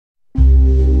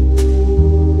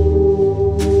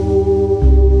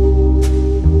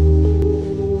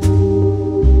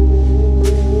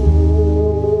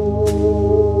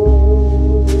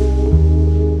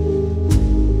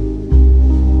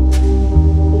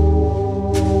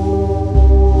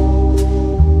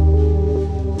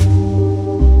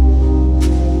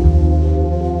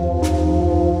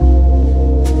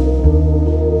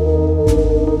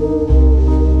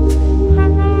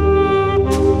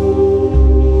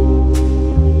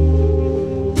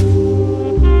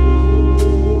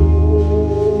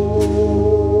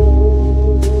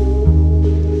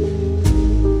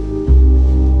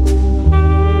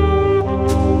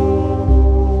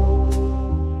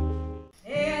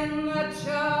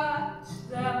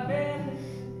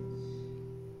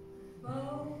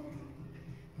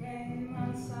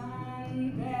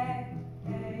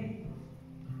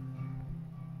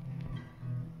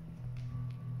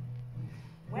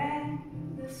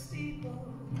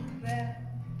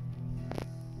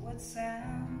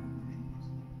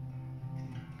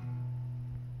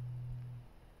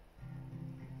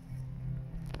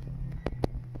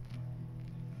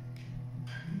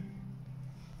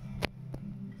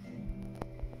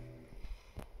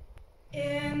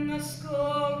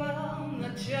schoolroom, the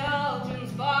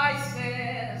children's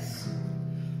voices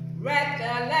read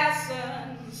their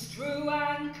lessons true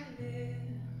and clear.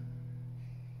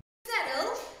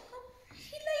 Settled?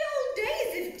 He'd lay all day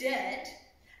as if dead,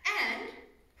 and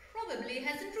probably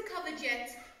hasn't recovered yet.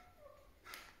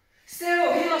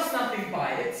 Still, he lost nothing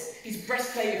by it. His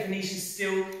breastplate of Venetian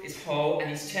steel is whole, and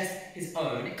his chest his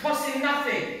own. It cost him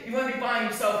nothing. He won't be buying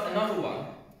himself another one.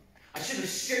 I should have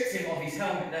stripped him of his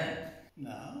helmet then.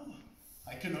 Now,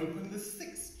 I can open the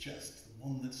sixth chest, the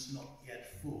one that's not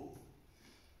yet full.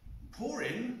 Pour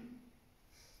in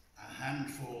a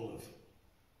handful of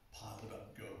piled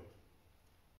up gold.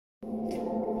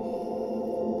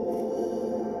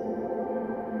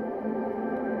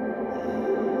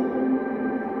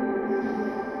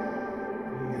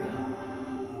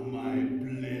 My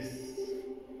bliss.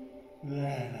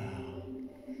 There now.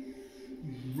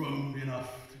 He's roamed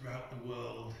enough throughout the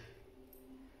world,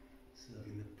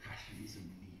 serving the passions and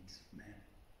needs of men.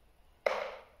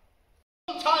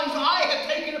 Sometimes I have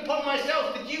taken upon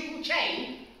myself the ducal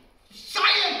chain.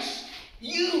 Silence!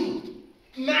 You,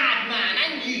 madman,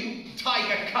 and you,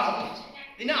 tiger cub.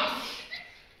 Enough.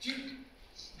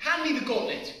 Hand me the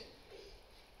gauntlet.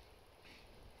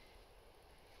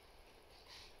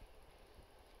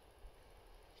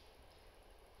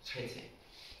 Take it.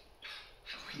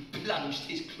 How he plunged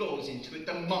his claws into it,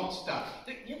 the monster.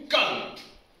 You go.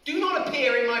 Do not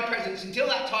appear in my presence until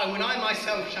that time when I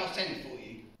myself shall send for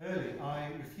you. Early,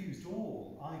 I refused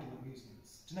all idle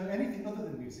amusements. To know anything other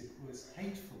than music was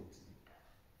hateful to me.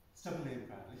 Stubbornly and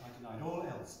proudly, I denied all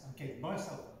else and gave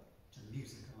myself up to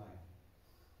music alone.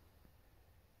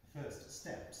 The first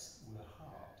steps were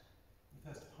hard, the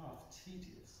first path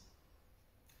tedious.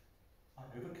 I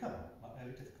overcome my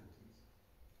early difficulties.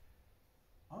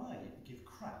 I give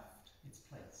craft its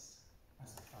place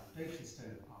as the foundation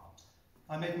stone of art.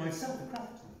 I make myself a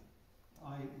craftsman.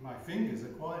 My fingers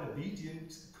acquired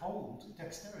obedient, cold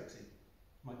dexterity,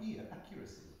 my ear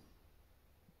accuracy.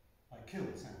 I kill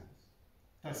sounds,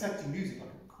 dissecting music like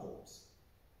a corpse.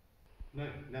 No,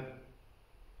 never.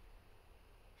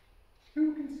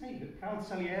 Who can say that proud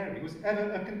Salieri was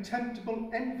ever a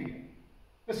contemptible envier,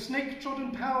 a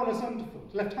snake-trodden powerless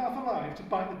underfoot, left half alive to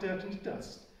bite the dirt and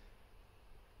dust?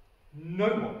 No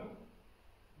one.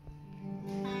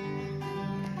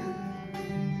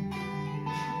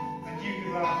 And you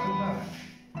can laugh and laugh.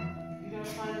 You don't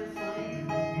find it funny?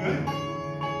 No,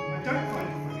 I don't find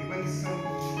it funny when some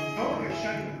vulgar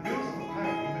showman builds up a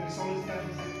power with a dishonest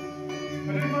deficit.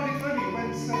 I don't find it funny when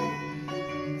some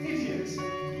idiot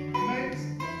makes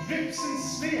drips and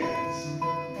smears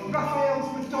of Raphael's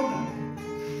Madonna.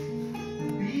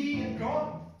 Be gone.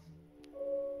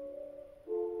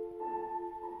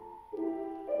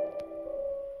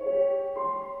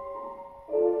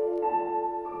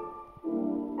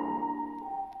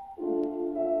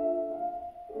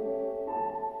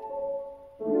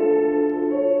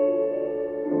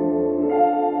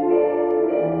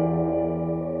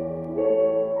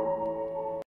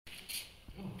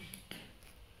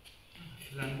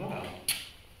 Well.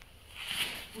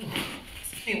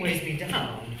 Something weighs me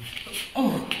down.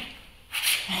 Oh,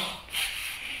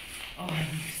 I'm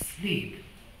asleep.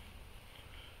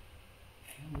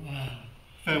 Farewell.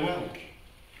 Farewell.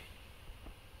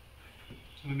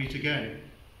 Till we meet again.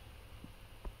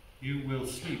 You will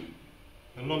sleep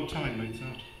a long time,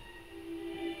 Mozart.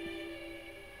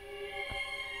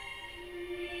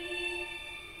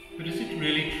 But is it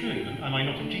really true? Am I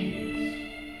not a genius?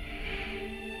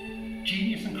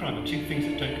 Genius and crime are two things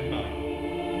that don't combine.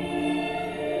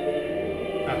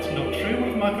 That's not true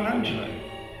of Michelangelo.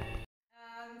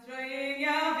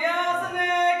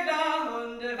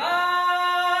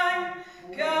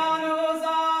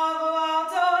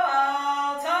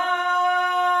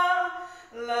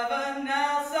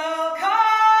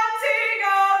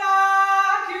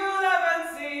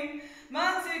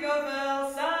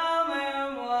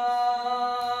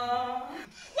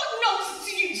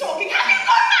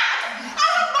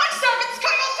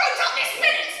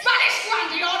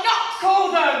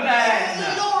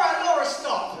 Laura,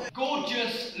 stop.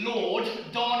 Gorgeous Lord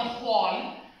Don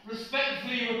Juan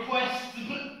respectfully requests the...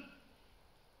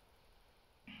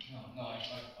 No, I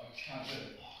can't do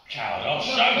it. Coward, I'll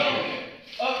show you.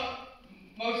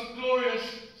 Most glorious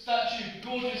statue,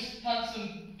 gorgeous,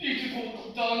 handsome,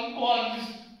 beautiful Don Juan.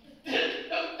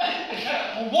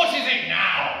 What is it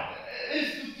now?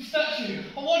 It's the statue.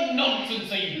 What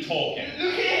nonsense are you talking?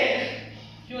 Look here.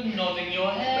 You're nodding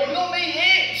your head. No, not me,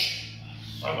 it.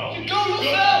 So well. You go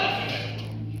yourself.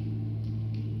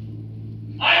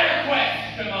 I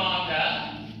request, Commander,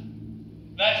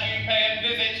 that you pay a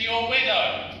visit to your widow.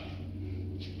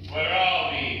 Where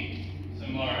are we?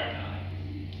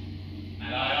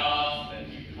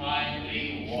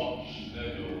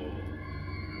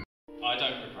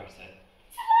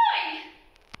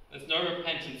 no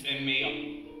repentance in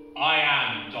me. I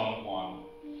am Don Juan.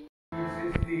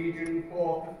 His legion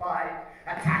forth to fight,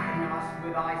 attacking us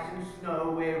with ice and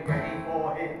snow, we're ready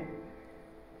for him.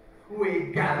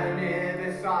 We gather near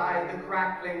beside the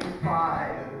crackling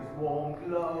fire's warm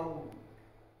glow.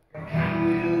 What can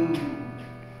we do?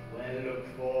 Well, look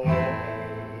for aid.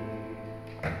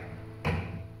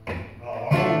 Oh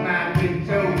man,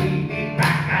 winter, we be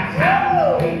back at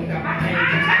town. The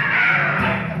managers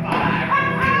like the fire,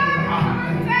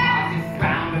 and passes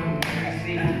round and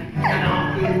see. And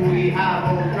after we have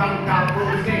all drunk up,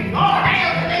 we'll sing, oh,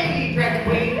 hail to thee, dread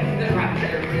queen. There's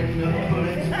rapture in the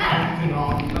bullets fighting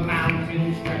on the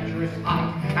mountain's treacherous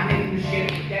height, and in the ship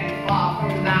dead far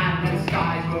from land when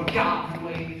skies grow dark.